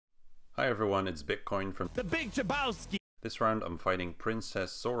Hi everyone, it's Bitcoin from The Big Jabowski. This round I'm fighting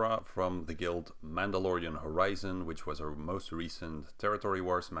Princess Sora from the guild Mandalorian Horizon, which was our most recent Territory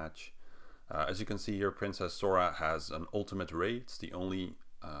Wars match. As you can see here, Princess Sora has an ultimate Ray. It's the only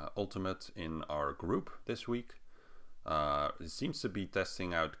ultimate in our group this week. It seems to be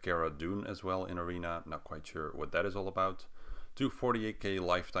testing out Cara Dune as well in Arena. Not quite sure what that is all about. 248k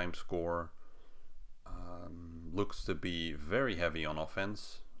lifetime score. Looks to be very heavy on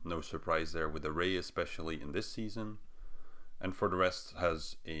offense. No surprise there with the Ray, especially in this season. And for the rest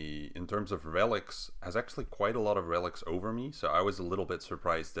has in terms of relics, has actually quite a lot of relics over me. So I was a little bit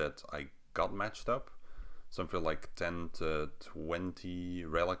surprised that I got matched up. Something like 10 to 20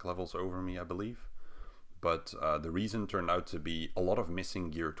 relic levels over me, I believe. But the reason turned out to be a lot of missing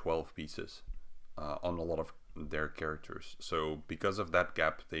gear 12 pieces on a lot of their characters. So because of that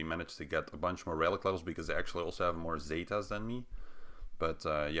gap, they managed to get a bunch more relic levels because they actually also have more Zetas than me. But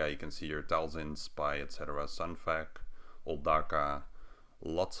yeah, you can see here Talzin, Spy, etc. Sunfac, Oldaka,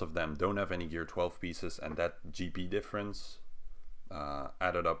 lots of them don't have any gear 12 pieces, and that GP difference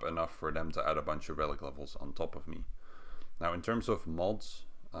added up enough for them to add a bunch of relic levels on top of me. Now in terms of mods,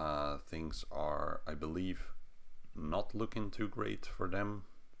 things are, I believe, not looking too great for them.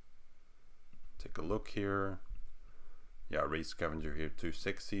 Take a look here. Yeah, Ray Scavenger here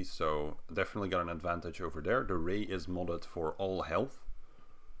 260, so definitely got an advantage over there. The Ray is modded for all health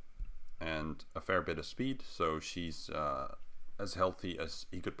and a fair bit of speed, so she's as healthy as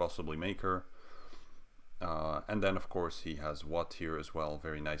he could possibly make her. And then of course he has Watt here as well,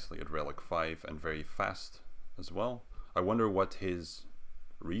 very nicely at Relic 5 and very fast as well. I wonder what his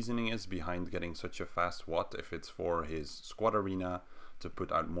reasoning is behind getting such a fast Watt. If it's for his squad arena to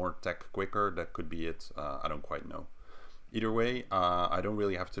put out more tech quicker, that could be it. I don't quite know. Either way, I don't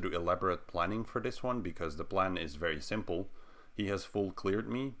really have to do elaborate planning for this one because the plan is very simple. He has full cleared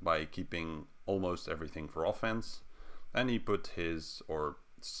me by keeping almost everything for offense, and he put his, or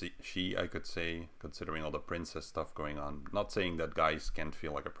she I could say, considering all the princess stuff going on. Not saying that guys can't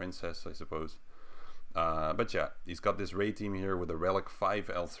feel like a princess, I suppose. But yeah, he's got this Ray team here with a Relic 5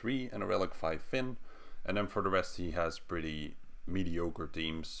 L3 and a Relic 5 Finn, and then for the rest he has pretty mediocre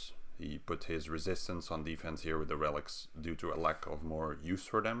teams. He put his resistance on defense here with the relics due to a lack of more use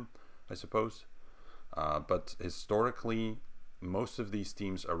for them, I suppose. But historically, most of these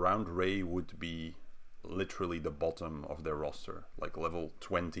teams around Ray would be literally the bottom of their roster, like level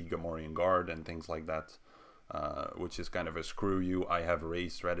 20 Gamorrean Guard and things like that, which is kind of a screw you, I have Ray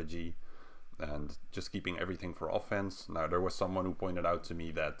strategy, and just keeping everything for offense. Now, there was someone who pointed out to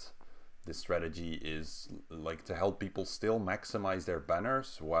me that this strategy is like to help people still maximize their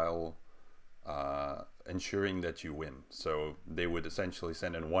banners while ensuring that you win. So they would essentially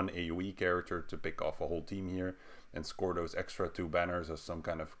send in one AoE character to pick off a whole team here and score those extra 2 banners as some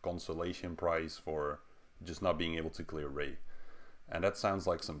kind of consolation prize for just not being able to clear Ray. And that sounds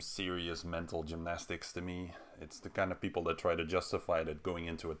like some serious mental gymnastics to me. It's the kind of people that try to justify that going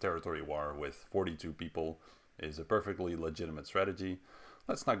into a territory war with 42 people is a perfectly legitimate strategy.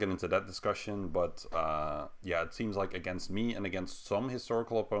 Let's not get into that discussion, but yeah, it seems like against me and against some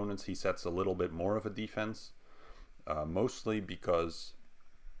historical opponents he sets a little bit more of a defense, mostly because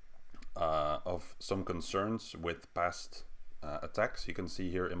of some concerns with past attacks. You can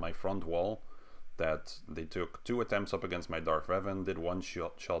see here in my front wall that they took 2 attempts up against my Darth Revan, did 1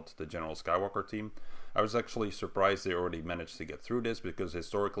 shot the General Skywalker team. I was actually surprised they already managed to get through this, because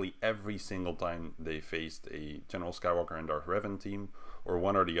historically every single time they faced a General Skywalker and Darth Revan team, or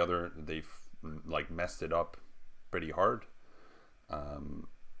one or the other, they've like messed it up pretty hard.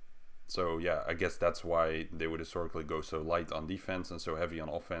 So yeah, I guess that's why they would historically go so light on defense and so heavy on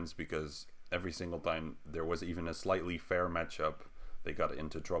offense, because every single time there was even a slightly fair matchup, they got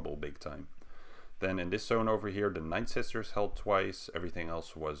into trouble big time. Then in this zone over here, the Night Sisters held twice, everything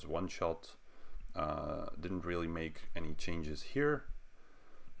else was 1 shot. Didn't really make any changes here.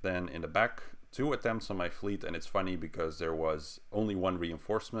 Then in the back, 2 attempts on my fleet, and it's funny because there was only 1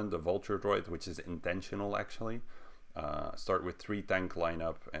 reinforcement, the Vulture droid, which is intentional actually. Start with 3 tank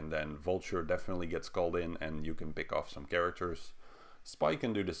lineup, and then Vulture definitely gets called in and you can pick off some characters. Spy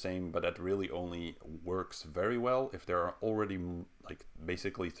can do the same, but that really only works very well if there are already like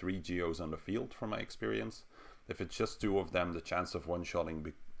basically 3 Geos on the field from my experience. If it's just 2 of them, the chance of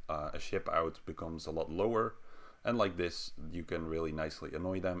one-shotting a ship out becomes a lot lower, and like this you can really nicely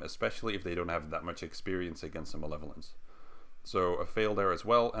annoy them, especially if they don't have that much experience against the Malevolence. So a fail there as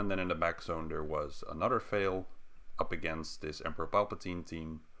well, and then in the back zone there was another fail up against this Emperor Palpatine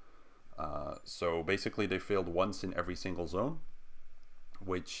team. So basically they failed once in every single zone,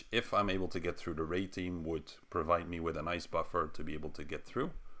 which, if I'm able to get through the Ray team, would provide me with a nice buffer to be able to get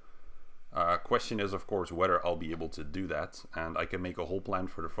through. Question is, of course, whether I'll be able to do that, and I can make a whole plan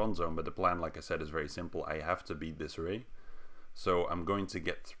for the front zone, but the plan, like I said, is very simple. I have to beat this Rey, so I'm going to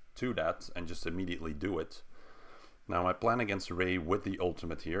get to that and just immediately do it. Now, my plan against Rey with the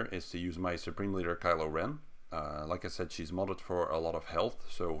ultimate here is to use my Supreme Leader Kylo Ren. Like I said, she's modded for a lot of health,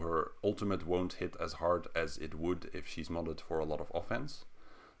 so her ultimate won't hit as hard as it would if she's modded for a lot of offense.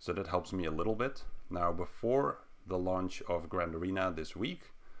 So that helps me a little bit. Now, before the launch of Grand Arena this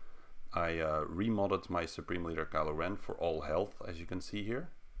week, I remodded my Supreme Leader Kylo Ren for all health, as you can see here.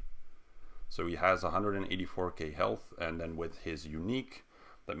 So he has 184k health, and then with his unique,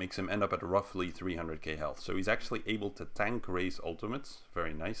 that makes him end up at roughly 300k health. So he's actually able to tank Rey's ultimates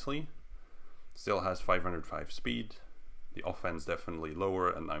very nicely. Still has 505 speed. The offense definitely lower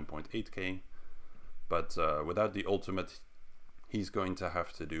at 9.8k. But without the ultimate, he's going to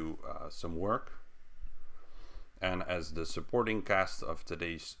have to do some work. And as the supporting cast of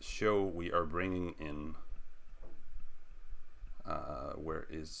today's show, we are bringing in... where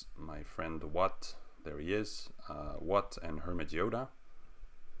is my friend Watt? There he is. Watt and Hermit Yoda.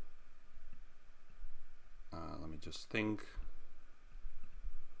 Let me just think.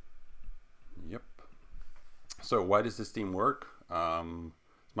 Yep. So why does this team work?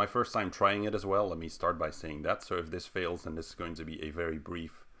 It's my first time trying it as well. Let me start by saying that. So if this fails, then this is going to be a very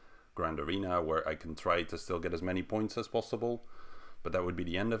brief Grand Arena where I can try to still get as many points as possible. But that would be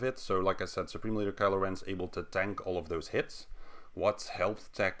the end of it. So like I said, Supreme Leader Kylo Ren's able to tank all of those hits. Watt's health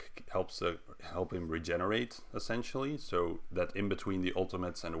tech helps help him regenerate, essentially, so that in between the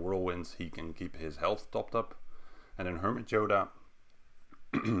ultimates and the whirlwinds he can keep his health topped up. And then Hermit Yoda,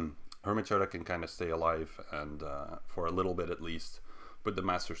 Hermit Yoda can kind of stay alive and for a little bit at least, put the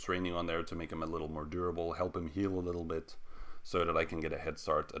Master's Training on there to make him a little more durable, help him heal a little bit, so that I can get a head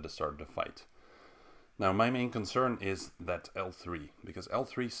start at the start of the fight. Now my main concern is that L3, because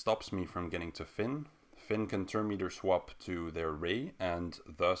L3 stops me from getting to Finn. Finn can turn meter swap to their Rey and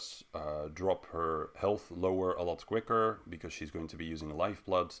thus drop her health lower a lot quicker because she's going to be using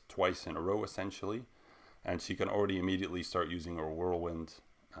Lifeblood twice in a row essentially, and she can already immediately start using her Whirlwind,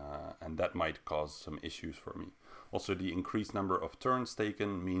 and that might cause some issues for me. Also, the increased number of turns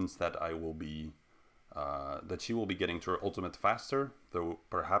taken means that I will be that she will be getting to her ultimate faster, though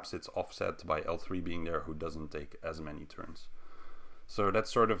perhaps it's offset by L3 being there, who doesn't take as many turns. So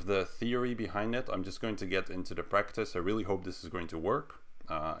that's sort of the theory behind it. I'm just going to get into the practice. I really hope this is going to work.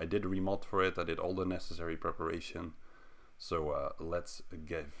 I did remod for it. I did all the necessary preparation. So let's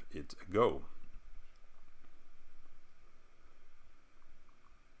give it a go.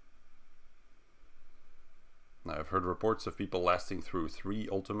 Now I've heard reports of people lasting through 3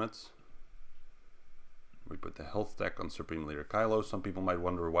 ultimates. We put the health tech on Supreme Leader Kylo. Some people might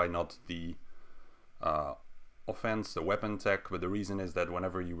wonder why not the offense, the weapon tech, but the reason is that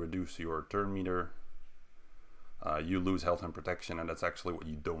whenever you reduce your turn meter, you lose health and protection, and that's actually what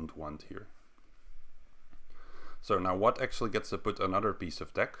you don't want here. So now Watt actually gets to put another piece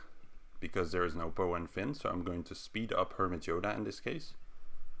of tech, because there is no Poe and Finn, so I'm going to speed up Hermit Yoda in this case,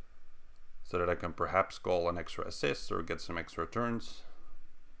 so that I can perhaps call an extra assist or get some extra turns.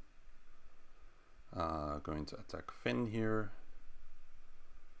 Going to attack Finn here.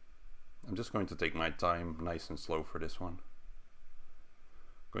 I'm just going to take my time nice and slow for this one.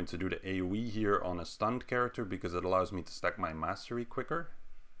 Going to do the AoE here on a stunned character because it allows me to stack my mastery quicker.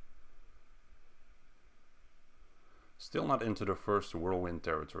 Still not into the first whirlwind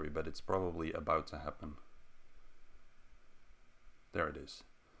territory, but it's probably about to happen. There it is.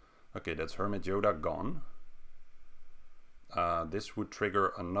 Okay, that's Hermit Yoda gone. This would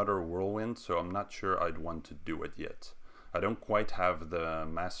trigger another whirlwind, so I'm not sure I'd want to do it yet. I don't quite have the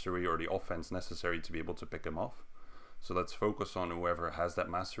mastery or the offense necessary to be able to pick him off. So let's focus on whoever has that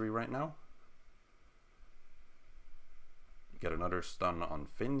mastery right now. Get another stun on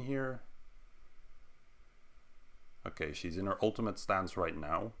Finn here. Okay, she's in her ultimate stance right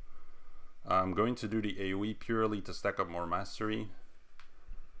now. I'm going to do the AoE purely to stack up more mastery.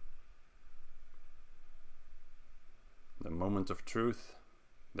 The moment of truth.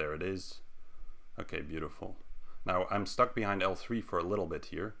 There it is. Okay, beautiful. Now I'm stuck behind L3 for a little bit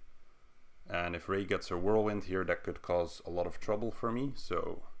here. And if Rey gets a whirlwind here, that could cause a lot of trouble for me.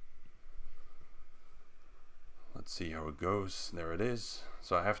 So let's see how it goes. There it is.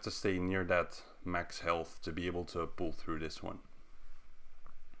 So I have to stay near that max health to be able to pull through this one.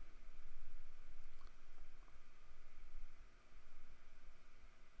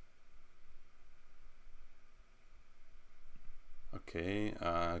 Okay,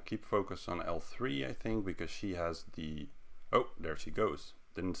 keep focus on L3, I think, because she has the... Oh, there she goes.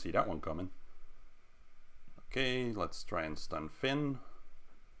 Didn't see that one coming. Okay, let's try and stun Finn.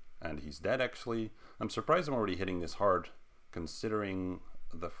 and he's dead actually. I'm surprised I'm already hitting this hard, considering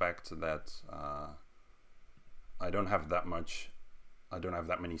the fact that I don't have that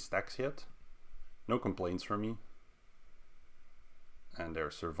many stacks yet. No complaints from me. And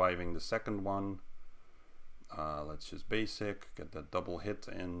they're surviving the second one. Let's just basic, get that double hit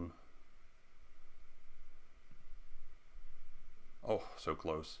in. Oh, so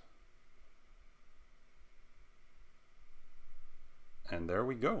close. And there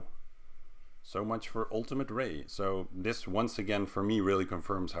we go. So much for Ultimate Ray. So this once again for me really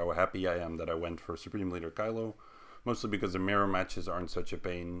confirms how happy I am that I went for Supreme Leader Kylo. Mostly because the mirror matches aren't such a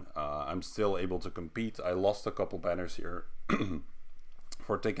pain. I'm still able to compete. I lost a couple banners here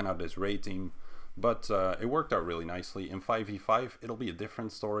for taking out this Ray team. But it worked out really nicely. In 5v5 it'll be a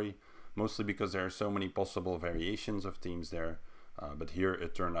different story. Mostly because there are so many possible variations of teams there. But here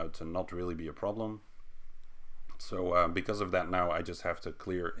it turned out to not really be a problem. So because of that now I just have to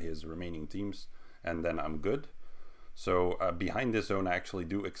clear his remaining teams and then I'm good. So behind this zone I actually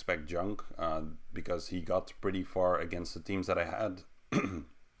do expect junk because he got pretty far against the teams that I had.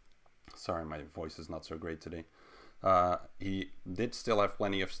 Sorry, my voice is not so great today. He did still have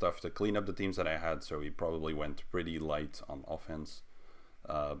plenty of stuff to clean up the teams that I had, so he probably went pretty light on offense.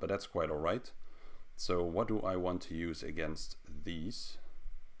 But that's quite alright. So what do I want to use against these,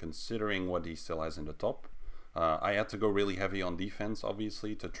 considering what he still has in the top? I had to go really heavy on defense,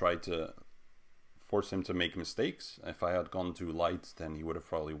 obviously, to try to force him to make mistakes. If I had gone too light, then he would have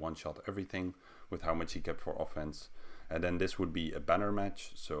probably one-shot everything with how much he kept for offense. And then this would be a banner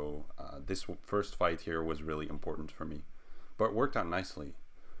match, so this first fight here was really important for me. But it worked out nicely.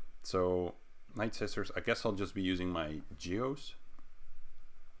 So, Night Sisters, I guess I'll just be using my Geos.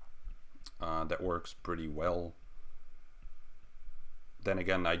 That works pretty well. Then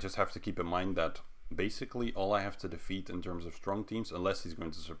again, I just have to keep in mind that basically all I have to defeat in terms of strong teams, unless he's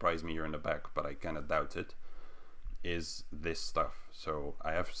going to surprise me here in the back, but I kind of doubt it, is this stuff. So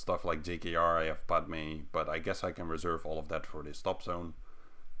I have stuff like JKR, I have Padme, but I guess I can reserve all of that for this top zone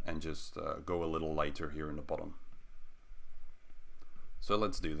and just go a little lighter here in the bottom. So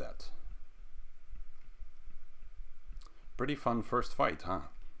let's do that. Pretty fun first fight, huh?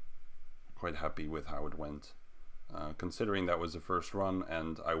 Quite happy with how it went. Considering that was the first run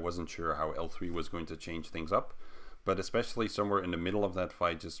and I wasn't sure how L3 was going to change things up, but especially somewhere in the middle of that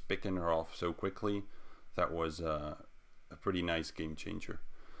fight, just picking her off so quickly, that was a pretty nice game changer.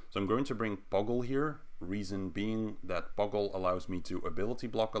 So I'm going to bring Poggle here, reason being that Poggle allows me to ability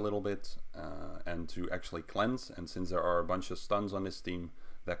block a little bit and to actually cleanse, and since there are a bunch of stuns on this team,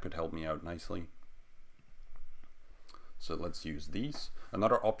 that could help me out nicely. So let's use these.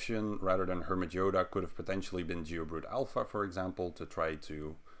 Another option rather than Hermit Yoda could have potentially been Geobrute Alpha, for example, to try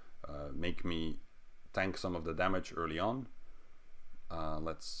to make me tank some of the damage early on.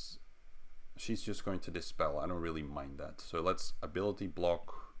 She's just going to dispel. I don't really mind that. So let's ability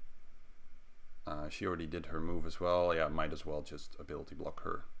block. She already did her move as well. Yeah, might as well just ability block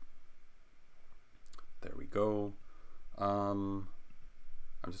her. There we go. I'm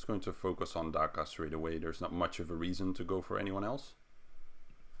just going to focus on Daka straight away. There's not much of a reason to go for anyone else.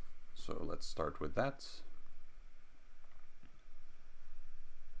 So let's start with that.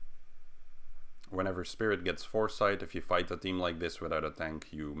 Whenever Spirit gets Foresight, if you fight a team like this without a tank,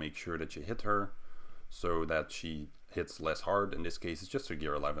 you make sure that you hit her so that she hits less hard. In this case, it's just a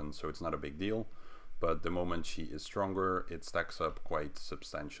gear 11, so it's not a big deal. But the moment she is stronger, it stacks up quite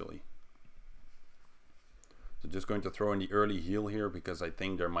substantially. So just going to throw in the early heal here because I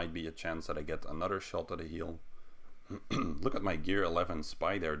think there might be a chance that I get another shot at a heal. Look at my gear 11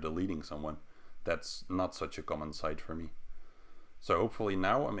 spy there deleting someone. That's not such a common sight for me. So hopefully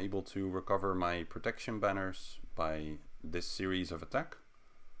now I'm able to recover my protection banners by this series of attacks,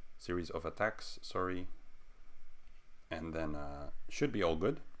 sorry. And then should be all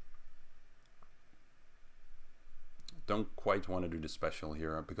good. Don't quite want to do the special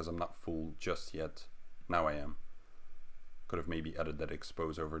here because I'm not full just yet. Now I am. Could have maybe added that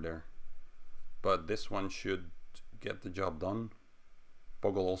expose over there. But this one should get the job done.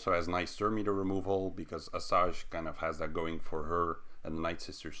 Poggle also has nice stir meter removal because Asajj kind of has that going for her and the Night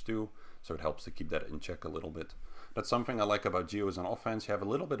Sisters too. So it helps to keep that in check a little bit. That's something I like about Geos on offense. You have a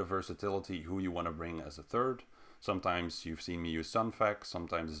little bit of versatility who you want to bring as a third. Sometimes you've seen me use Sunfac,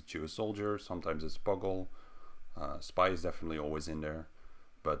 sometimes it's Geo Soldier, sometimes it's Poggle. Spy is definitely always in there.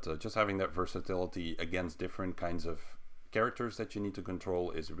 But just having that versatility against different kinds of characters that you need to control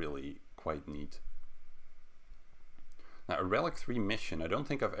is really quite neat. Now a Relic 3 mission, I don't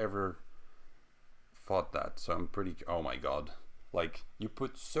think I've ever fought that, so I'm pretty... oh my god. Like, you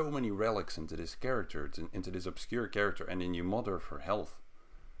put so many relics into this character, into this obscure character, and then you mod her for health.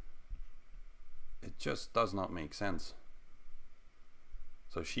 just does not make sense.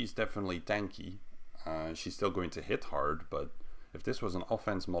 So she's definitely tanky. She's still going to hit hard, but if this was an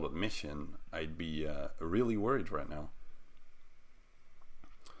offense modded mission, I'd be really worried right now.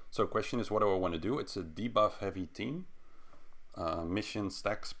 So question is, what do I want to do? It's a debuff heavy team. Mission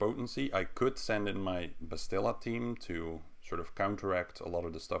stacks potency. I could send in my Bastilla team to sort of counteract a lot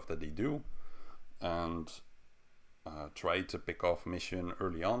of the stuff that they do and try to pick off mission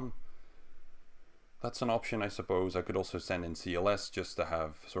early on. That's an option, I suppose. I could also send in CLS just to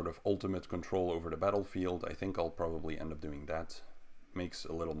have sort of ultimate control over the battlefield. I think I'll probably end up doing that. Makes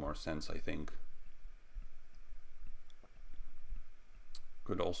a little more sense, I think.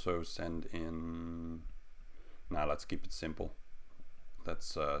 Could also send in... Nah, let's keep it simple.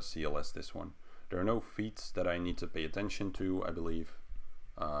 Let's CLS this one. There are no feats that I need to pay attention to, I believe.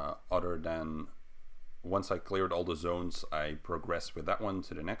 Other than once I cleared all the zones, I progress with that one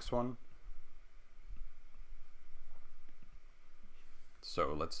to the next one.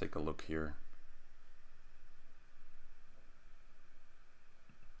 So let's take a look here.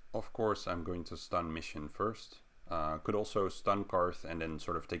 Of course, I'm going to stun mission first. Could also stun Karth and then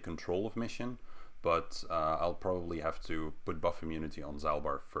sort of take control of mission, but I'll probably have to put buff immunity on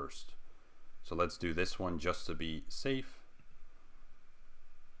Zalbar first. So let's do this one just to be safe.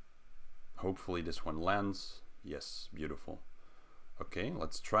 Hopefully this one lands. Yes, beautiful. Okay,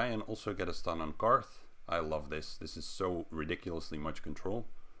 let's try and also get a stun on Karth. I love this. This is so ridiculously much control.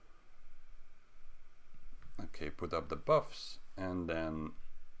 Okay, put up the buffs, and then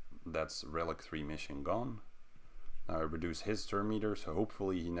that's Relic 3 mission gone. Now I reduce his turn meter, so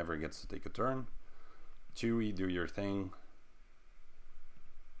hopefully he never gets to take a turn. Chewie, do your thing.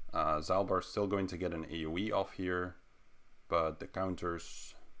 Zalbar's still going to get an AoE off here, but the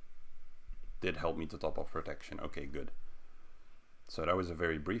counters did help me to top off protection. Okay, good. So that was a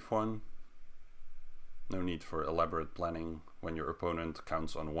very brief one. No need for elaborate planning when your opponent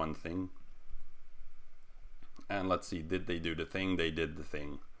counts on one thing. And let's see, did they do the thing? They did the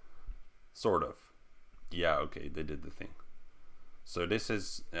thing. Sort of. Yeah, okay, they did the thing. So this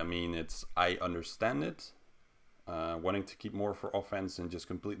is, I mean, I understand it. Wanting to keep more for offense and just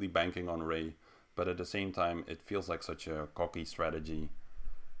completely banking on Rey. But at the same time, it feels like such a cocky strategy.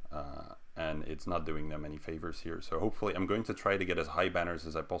 And it's not doing them any favors here. So hopefully I'm going to try to get as high banners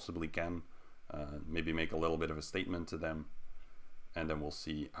as I possibly can. Maybe make a little bit of a statement to them. And then we'll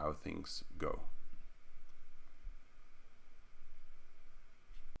see how things go.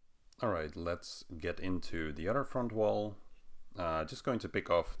 Alright, let's get into the other front wall. Just going to pick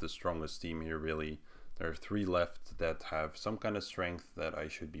off the strongest team here, really. There are 3 left that have some kind of strength that I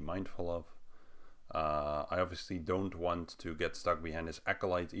should be mindful of. I obviously don't want to get stuck behind this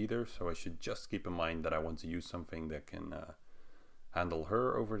Acolyte either, so I should just keep in mind that I want to use something that can handle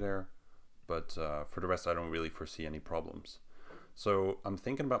her over there. But for the rest, I don't really foresee any problems. So I'm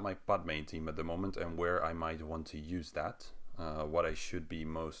thinking about my Padme team at the moment and where I might want to use that. What I should be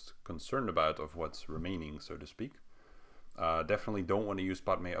most concerned about of what's remaining, so to speak. Definitely don't want to use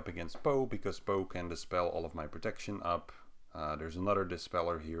Padme up against Poe, because Poe can dispel all of my protection up. There's another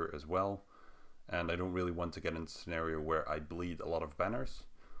dispeller here as well. And I don't really want to get in a scenario where I bleed a lot of banners.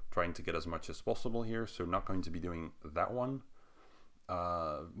 Trying to get as much as possible here, so not going to be doing that one.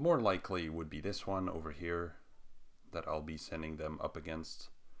 More likely would be this one over here that I'll be sending them up against.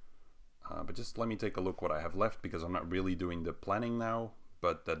 But just let me take a look what I have left, because I'm not really doing the planning now,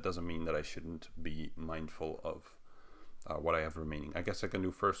 but that doesn't mean that I shouldn't be mindful of what I have remaining. I guess I can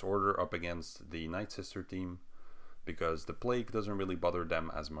do First Order up against the Night Sister team, because the Plague doesn't really bother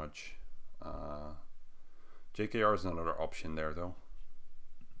them as much. JKR is another option there though,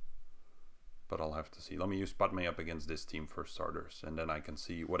 but I'll have to see. Let me use Padme up against this team for starters, and then I can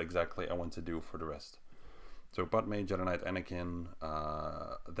see what exactly I want to do for the rest. So Padme, Jedi Knight Anakin.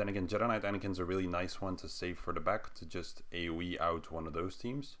 Then again, Jedi Knight Anakin's a really nice one to save for the back, to just AoE out one of those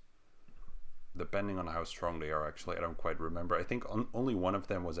teams. Depending on how strong they are, actually. I don't quite remember. I think only one of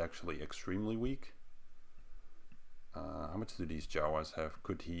them was actually extremely weak. How much do these Jawas have?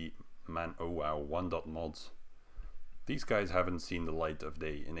 Could he... Man, oh wow, 1.mods. These guys haven't seen the light of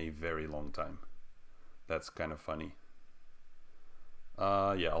day in a very long time. That's kind of funny.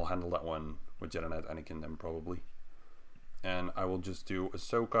 Yeah, I'll handle that one with Jedi Knight Anakin then probably. And I will just do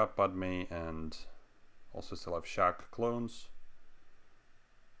Ahsoka, Padme, and also still have Shaq clones.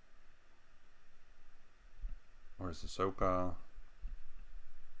 Where's Ahsoka?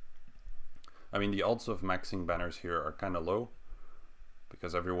 I mean, the odds of maxing banners here are kind of low,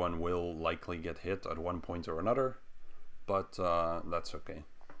 because everyone will likely get hit at one point or another, but that's okay.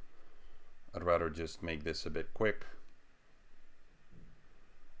 I'd rather just make this a bit quick.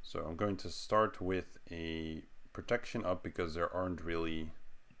 So I'm going to start with a protection up because there aren't really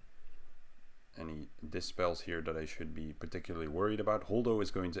any dispels here that I should be particularly worried about. Holdo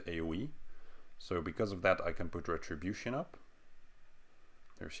is going to AoE, so because of that I can put Retribution up.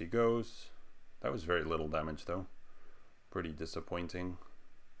 There she goes. That was very little damage though. Pretty disappointing.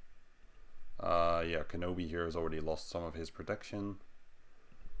 Yeah, Kenobi here has already lost some of his protection.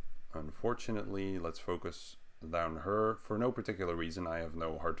 Unfortunately, let's focus down her. For no particular reason, I have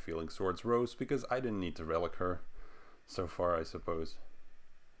no hard feelings towards Rose because I didn't need to relic her so far, I suppose.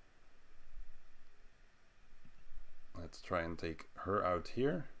 Let's try and take her out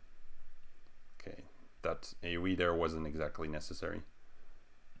here. Okay, that AoE there wasn't exactly necessary.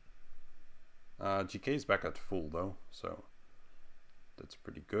 GK is back at full though, so that's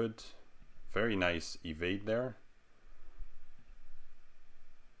pretty good. Very nice evade there.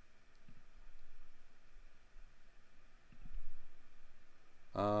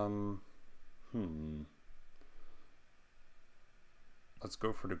 Let's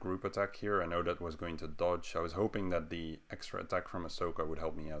go for the group attack here. I know that was going to dodge. I was hoping that the extra attack from Ahsoka would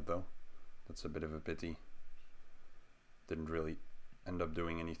help me out though. That's a bit of a pity. Didn't really end up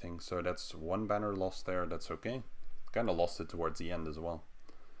doing anything. So that's one banner lost there. That's okay. Kind of lost it towards the end as well.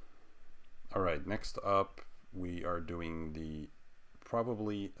 Alright, next up we are doing the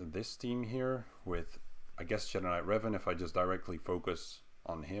probably this team here with, I guess, Jedi Knight Revan. If I just directly focus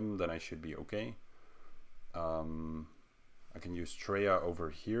on him, then I should be okay. I can use Traya over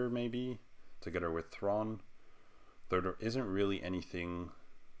here maybe, together with Thrawn. Though there isn't really anything...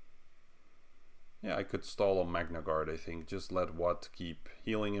 Yeah, I could stall on Magna Guard, I think. Just let Watt keep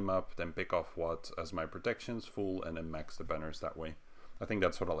healing him up, then pick off Watt as my protection's full, and then max the banners that way. I think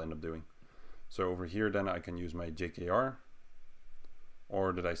that's what I'll end up doing. So over here then I can use my JKR.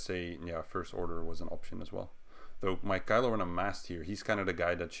 Or did I say, yeah, First Order was an option as well. Though my Kylo Ren Unmasked here, he's kind of the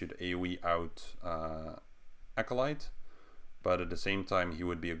guy that should AoE out Acolyte. But at the same time, he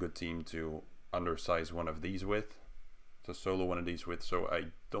would be a good team to undersize one of these with. To solo one of these with, so I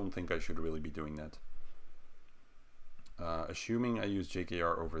don't think I should really be doing that. Assuming I use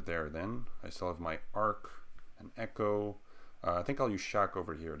JKR over there then. I still have my Arc and Echo. I think I'll use Shaq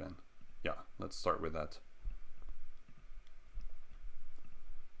over here then. Yeah, let's start with that.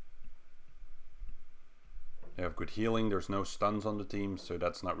 They have good healing, there's no stuns on the team, so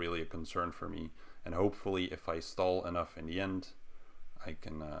that's not really a concern for me. And hopefully if I stall enough in the end, I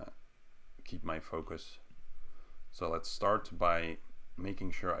can keep my focus. So let's start by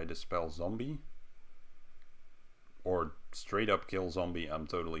making sure I dispel zombie. Or straight up kill zombie, I'm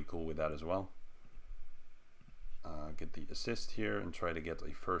totally cool with that as well. Get the assist here and try to get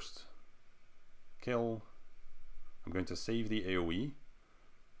a first kill. I'm going to save the AoE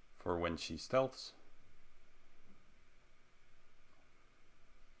for when she stealths.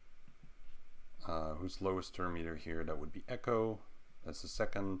 Who's lowest turn meter here? That would be Echo. That's the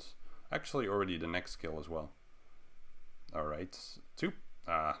second. Actually already the next kill as well. Alright, too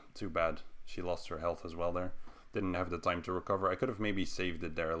bad. She lost her health as well there. Didn't have the time to recover. I could have maybe saved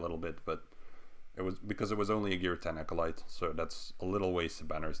it there a little bit, but it was because it was only a Gear 10 Acolyte, so that's a little waste of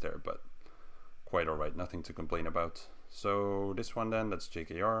banners there, but quite alright, nothing to complain about. So this one then, that's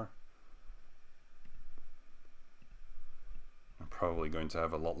JKR. I'm probably going to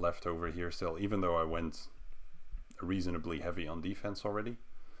have a lot left over here still, even though I went reasonably heavy on defense already.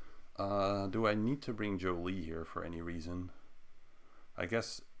 Do I need to bring Jolie here for any reason? I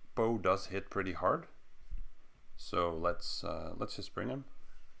guess Poe does hit pretty hard, so let's just bring him.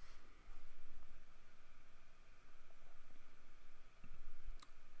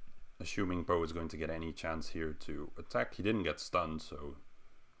 Assuming Poe is going to get any chance here to attack. He didn't get stunned, so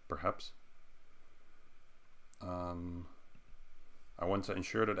perhaps. I want to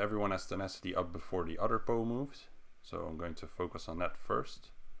ensure that everyone has tenacity up before the other Poe moves, so I'm going to focus on that first.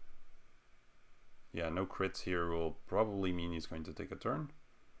 Yeah, no crits here will probably mean he's going to take a turn.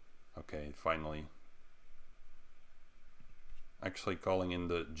 Okay, finally. Actually calling in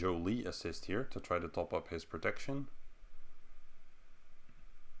the Jolie assist here to try to top up his protection.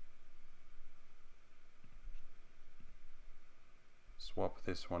 Swap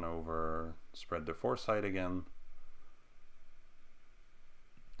this one over, spread the foresight again.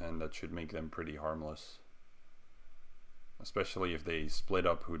 And that should make them pretty harmless. Especially if they split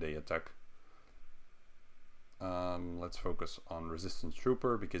up who they attack. Let's focus on Resistance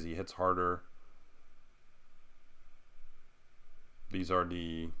Trooper because he hits harder. These are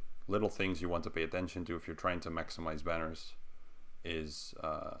the little things you want to pay attention to if you're trying to maximize banners. Is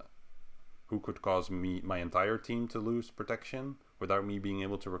who could cause my entire team to lose protection without me being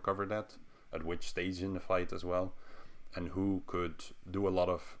able to recover that, at which stage in the fight as well. and who could do a lot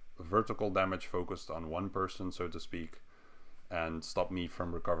of vertical damage focused on one person, so to speak, and stop me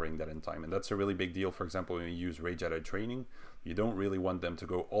from recovering that in time. And that's a really big deal. For example, when you use Rage Jedi training, you don't really want them to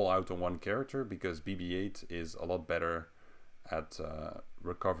go all out on one character, because BB-8 is a lot better at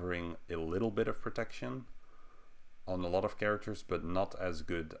recovering a little bit of protection on a lot of characters, but not as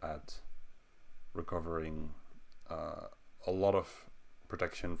good at recovering a lot of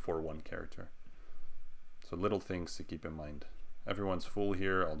protection for one character. So little things to keep in mind. Everyone's full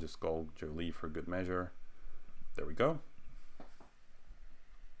here. I'll just call Jolie for good measure. There we go.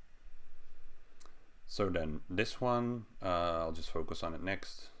 So then this one, I'll just focus on it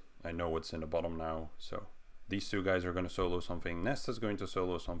next. I know what's in the bottom now. So these two guys are going to solo something. Nest is going to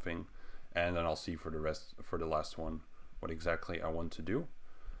solo something. And then I'll see for the last one, what exactly I want to do.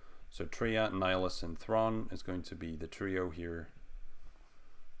 So Treya, Nihilus, and Thrawn is going to be the trio here.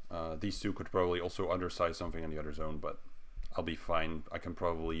 These two could probably also undersize something in the other zone, but I'll be fine. I can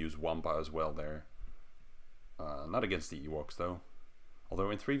probably use Wampa as well there. Not against the Ewoks though.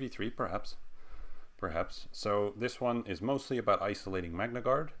 Although in 3v3 perhaps. So this one is mostly about isolating Magna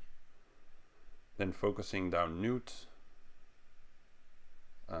Guard. Then focusing down Newt.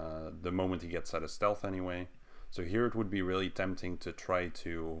 The moment he gets out of stealth anyway. So here it would be really tempting to try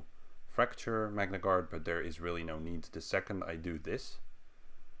to fracture Magna Guard, but there is really no need. The second I do this,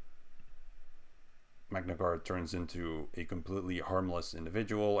 Magna Guard turns into a completely harmless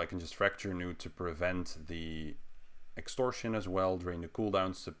individual. I can just fracture Newt to prevent the extortion as well, drain the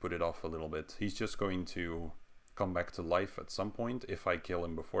cooldowns to put it off a little bit. He's just going to come back to life at some point, if I kill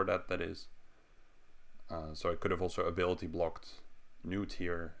him before that, that is. So I could have also ability blocked Newt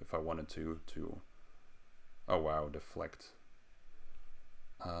here if I wanted to oh wow, deflect.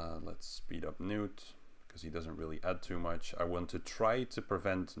 Let's speed up Newt, because he doesn't really add too much. I want to try to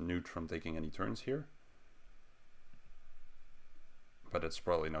prevent Newt from taking any turns here. But it's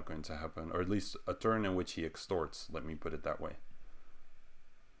probably not going to happen, or at least a turn in which he extorts, let me put it that way.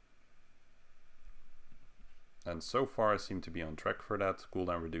 And so far I seem to be on track for that.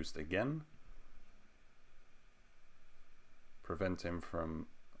 Cooldown reduced again. Prevent him from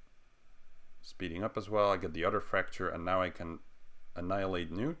speeding up as well. I get the other fracture, and now I can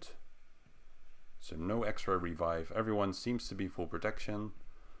annihilate Newt. So no extra revive. Everyone seems to be full protection.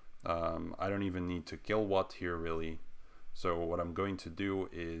 I don't even need to kill Watt here really. So what I'm going to do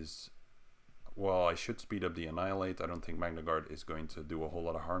is, well, I should speed up the Annihilate. I don't think Magna Guard is going to do a whole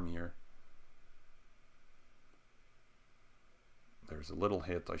lot of harm here. There's a little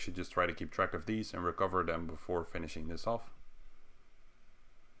hit. I should just try to keep track of these and recover them before finishing this off.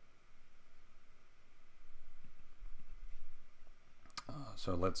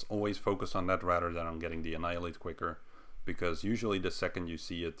 So let's always focus on that rather than on getting the Annihilate quicker, because usually the second you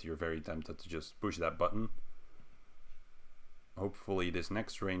see it, you're very tempted to just push that button. Hopefully this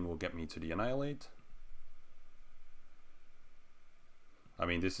next drain will get me to the Annihilate. I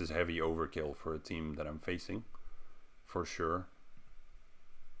mean, this is heavy overkill for a team that I'm facing, for sure.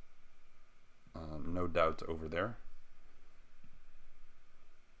 No doubt over there.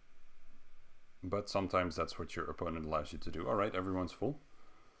 But sometimes that's what your opponent allows you to do. Alright, everyone's full.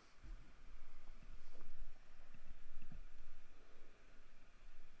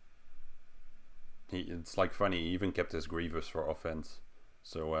 It's like funny, he even kept his Grievous for offense.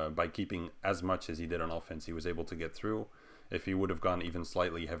 So by keeping as much as he did on offense, he was able to get through. If he would have gone even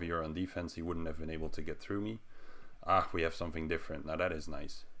slightly heavier on defense, he wouldn't have been able to get through me. Ah, we have something different. Now that is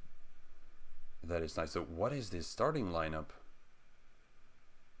nice. That is nice. So what is this starting lineup?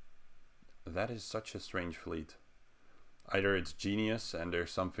 That is such a strange fleet. Either it's genius and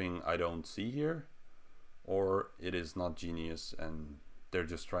there's something I don't see here, or it is not genius and they're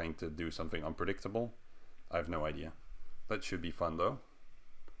just trying to do something unpredictable. I have no idea. That should be fun though.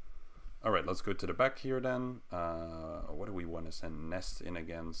 Alright, let's go to the back here then. What do we want to send Nest in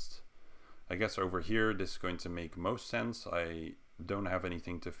against? I guess over here this is going to make most sense. I don't have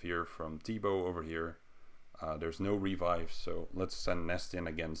anything to fear from Tebow over here. There's no revive, so let's send Nest in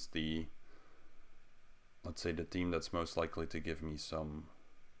against the, let's say, the team that's most likely to give me some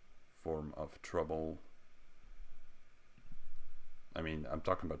form of trouble. I mean, I'm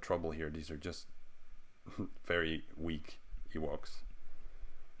talking about trouble here. These are just very weak Ewoks.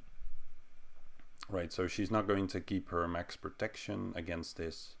 Right, so she's not going to keep her max protection against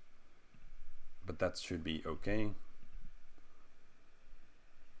this, but that should be okay.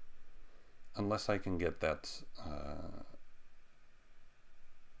 Unless I can get that...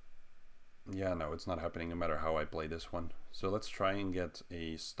 yeah, no, it's not happening no matter how I play this one. So let's try and get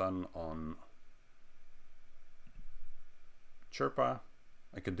a stun on Chirpa.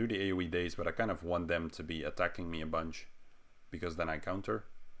 I could do the AoE daze, but I kind of want them to be attacking me a bunch, because then I counter.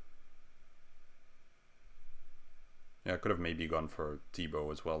 Yeah, I could have maybe gone for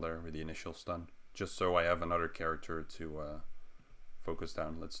T-bow as well there with the initial stun, just so I have another character to focus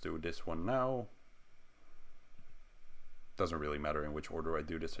down. Let's do this one now. Doesn't really matter in which order I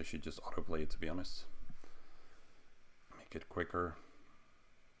do this, I should just autoplay it, to be honest. Make it quicker.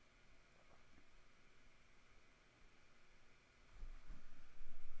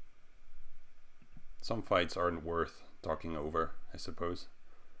 Some fights aren't worth talking over, I suppose.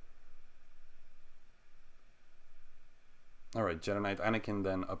 Alright, Jedi Knight Anakin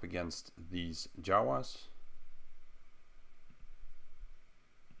then up against these Jawas.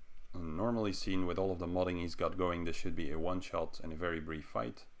 And normally seen with all of the modding he's got going, this should be a one-shot and a very brief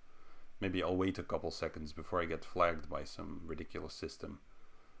fight. Maybe I'll wait a couple seconds before I get flagged by some ridiculous system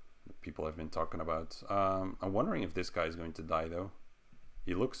that people have been talking about. I'm wondering if this guy is going to die though.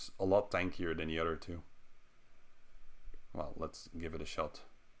 He looks a lot tankier than the other two. Well, let's give it a shot.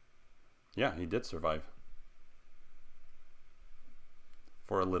 Yeah, he did survive.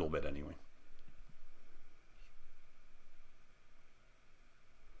 For a little bit anyway.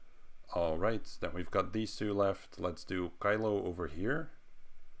 Alright, then we've got these two left. Let's do Kylo over here.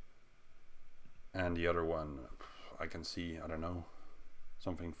 And the other one, I can see, I don't know,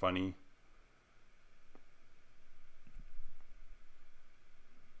 something funny.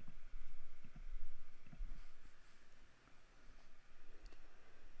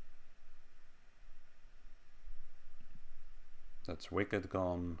 That's Wicked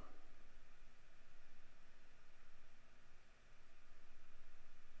gone.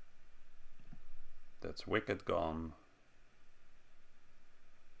 That's Wicked gone.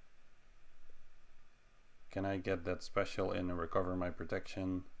 Can I get that special in and recover my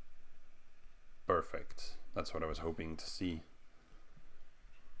protection? Perfect. That's what I was hoping to see.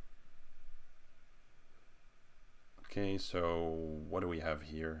 Okay, so what do we have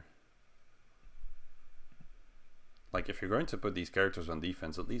here? Like, if you're going to put these characters on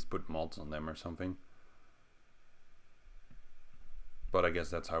defense, at least put mods on them or something. But I guess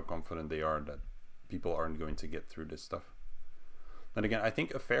that's how confident they are that people aren't going to get through this stuff. And again, I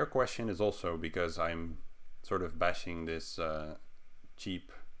think a fair question is also, because I'm sort of bashing this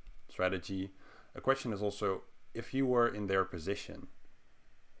cheap strategy, a question is also, if you were in their position,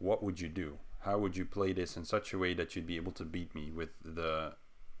 what would you do? How would you play this in such a way that you'd be able to beat me with the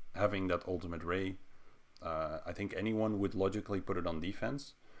having that ultimate ray? I think anyone would logically put it on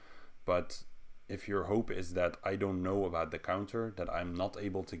defense, but if your hope is that I don't know about the counter, that I'm not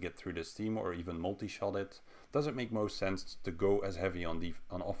able to get through this team or even multi-shot it, does it make most sense to go as heavy on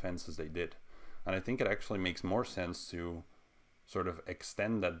offense as they did? And I think it actually makes more sense to sort of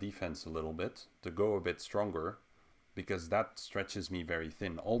extend that defense a little bit, to go a bit stronger, because that stretches me very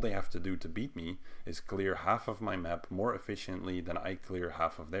thin. All they have to do to beat me is clear half of my map more efficiently than I clear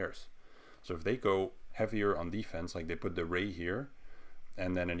half of theirs. So if they go heavier on defense, like they put the Ray here,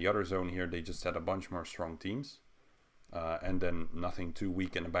 and then in the other zone here they just set a bunch more strong teams, and then nothing too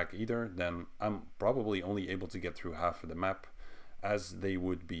weak in the back either, then I'm probably only able to get through half of the map, as they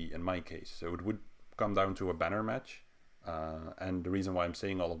would be in my case. So it would come down to a banner match, and the reason why I'm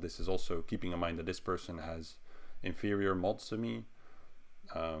saying all of this is also keeping in mind that this person has inferior mods to me,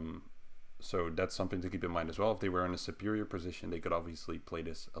 so that's something to keep in mind as well. If they were in a superior position, they could obviously play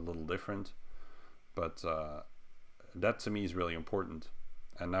this a little different, but that to me is really important.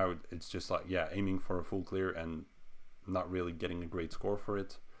 And now it's just like, yeah, aiming for a full clear and not really getting a great score for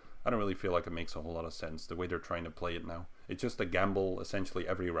it. I don't really feel like it makes a whole lot of sense the way they're trying to play it now. It's just a gamble essentially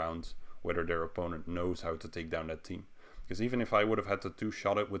every round whether their opponent knows how to take down that team. Because even if I would have had to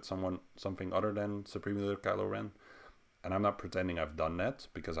two-shot it with something other than Supreme Leader Kylo Ren, and I'm not pretending I've done that,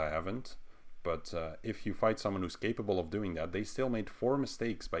 because I haven't, but if you fight someone who's capable of doing that, they still made 4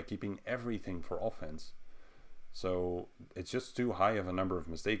 mistakes by keeping everything for offense. So it's just too high of a number of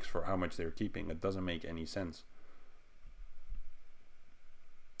mistakes for how much they're keeping. It doesn't make any sense.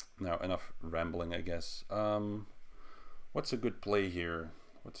 Now, enough rambling, I guess. What's a good play here?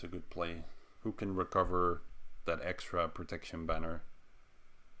 What's a good play? Who can recover that extra protection banner?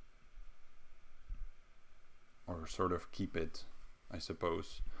 Or sort of keep it, I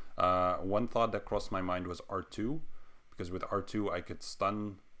suppose. One thought that crossed my mind was R2, because with R2 I could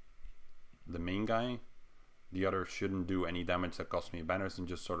stun the main guy. The other shouldn't do any damage that costs me banners, and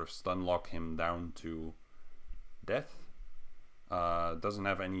just sort of stun lock him down to death. Doesn't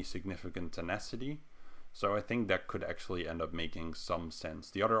have any significant tenacity, so I think that could actually end up making some sense.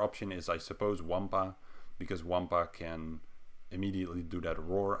 The other option is, I suppose, Wampa, because Wampa can immediately do that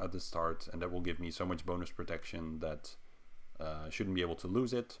roar at the start, and that will give me so much bonus protection that shouldn't be able to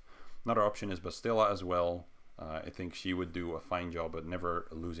lose it. Another option is Bastilla as well. I think she would do a fine job at never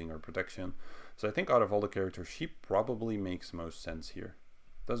losing her protection. So I think out of all the characters, she probably makes most sense here.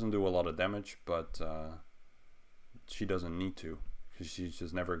 Doesn't do a lot of damage, but she doesn't need to, because she's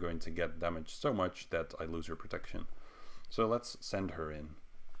just never going to get damaged so much that I lose her protection. So let's send her in.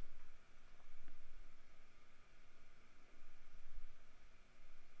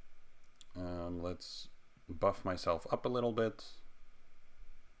 Let's buff myself up a little bit.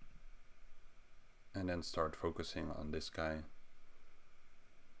 And then start focusing on this guy.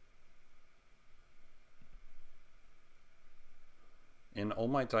 In all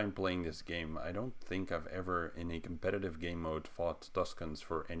my time playing this game, I don't think I've ever in a competitive game mode fought Tuscans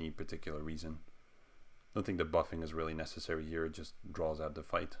for any particular reason. I don't think the buffing is really necessary here, it just draws out the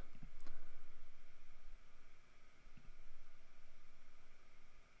fight.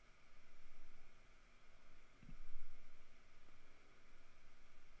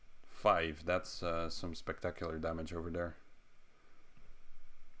 Five, that's some spectacular damage over there.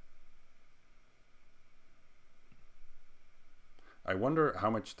 I wonder how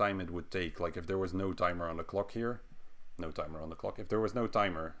much time it would take, like if there was no timer on the clock here. No timer on the clock. If there was no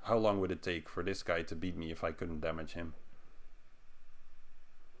timer, how long would it take for this guy to beat me if I couldn't damage him?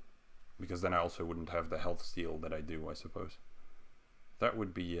 Because then I also wouldn't have the health steal that I do, I suppose. That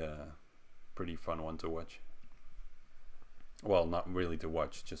would be a pretty fun one to watch. Well, not really to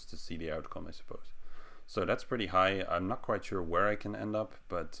watch, just to see the outcome, I suppose. So that's pretty high. I'm not quite sure where I can end up,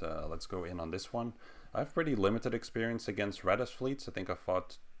 but let's go in on this one. I have pretty limited experience against Radis fleets. I think I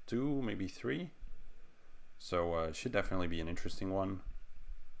fought 2, maybe 3. So it should definitely be an interesting one.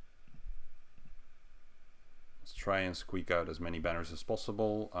 Let's try and squeak out as many banners as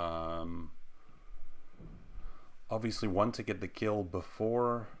possible. Obviously want to get the kill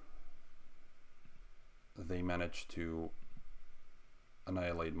before they manage to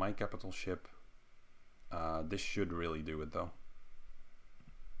annihilate my capital ship. This should really do it though.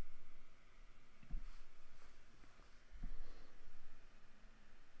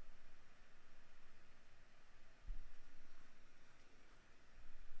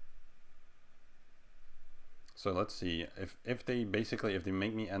 So let's see, if they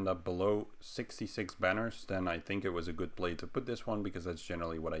make me end up below 66 banners, then I think it was a good play to put this one, because that's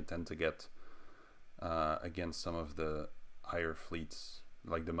generally what I tend to get against some of the higher fleets,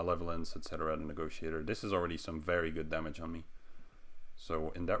 like the Malevolence, etc., the Negotiator. This is already some very good damage on me.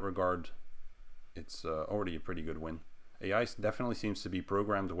 So in that regard, it's already a pretty good win. AI definitely seems to be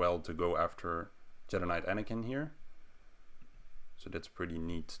programmed well to go after Jedi Knight Anakin here. So that's pretty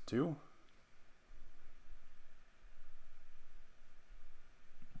neat too.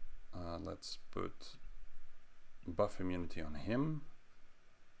 Let's put buff immunity on him.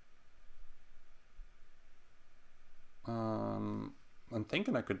 I'm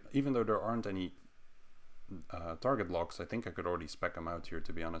thinking I could, even though there aren't any target locks, I think I could already spec them out here,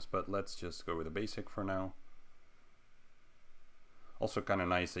 to be honest, but let's just go with a basic for now. Also kind of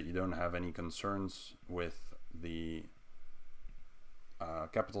nice that you don't have any concerns with the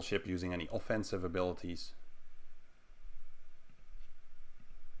capital ship using any offensive abilities.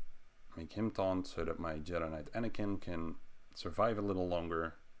 Make him taunt so that my Jedi Knight Anakin can survive a little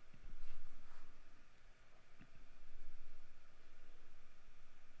longer.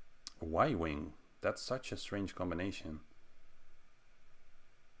 Y-Wing, that's such a strange combination.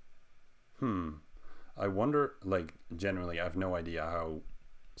 I wonder, like, generally I have no idea how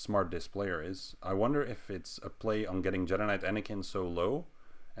smart this player is. I wonder if it's a play on getting Jedi Knight Anakin so low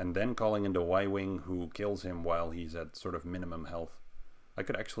and then calling in the Y-Wing who kills him while he's at sort of minimum health. I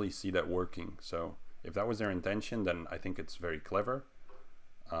could actually see that working. So if that was their intention, then I think it's very clever.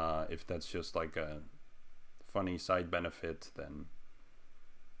 If that's just like a funny side benefit, then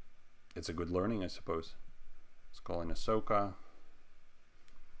it's a good learning, I suppose. Let's call in Ahsoka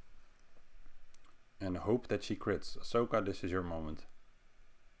and hope that she crits. Ahsoka, this is your moment.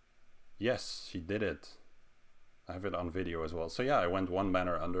 Yes, she did it. I have it on video as well. So yeah, I went one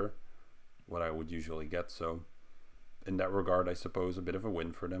banner under what I would usually get. So in that regard, I suppose a bit of a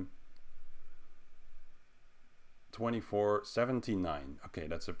win for them. 2479. Okay,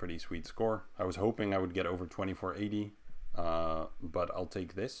 that's a pretty sweet score. I was hoping I would get over 2480, but I'll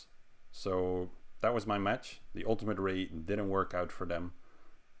take this. So that was my match. The ultimate raid didn't work out for them.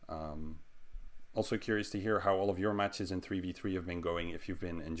 Also curious to hear how all of your matches in 3v3 have been going, if you've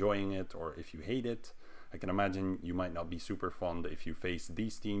been enjoying it or if you hate it. I can imagine you might not be super fond if you face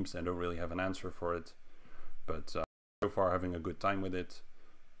these teams and don't really have an answer for it. But so far having a good time with it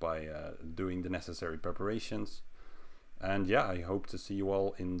by doing the necessary preparations. And yeah, I hope to see you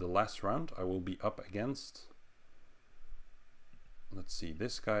all in the last round. I will be up against let's see,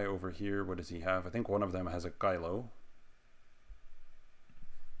 this guy over here, what does he have? I think one of them has a Kylo.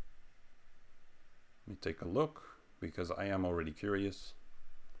 Let me take a look, because I am already curious.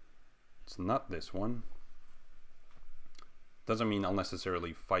 It's not this one. Doesn't mean I'll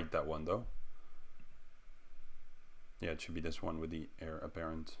necessarily fight that one though. Yeah, it should be this one with the heir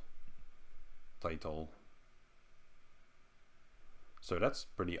apparent title. So that's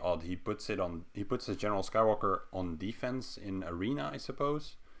pretty odd. He puts his General Skywalker on defense in Arena, I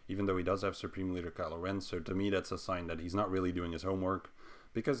suppose, even though he does have Supreme Leader Kylo Ren. So to me, that's a sign that he's not really doing his homework,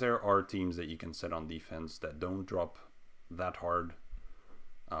 because there are teams that you can set on defense that don't drop that hard.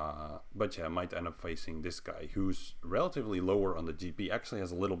 But yeah, I might end up facing this guy who's relatively lower on the GP, actually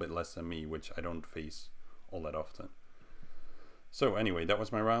has a little bit less than me, which I don't face all that often. So anyway, that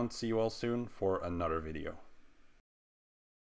was my round. See you all soon for another video.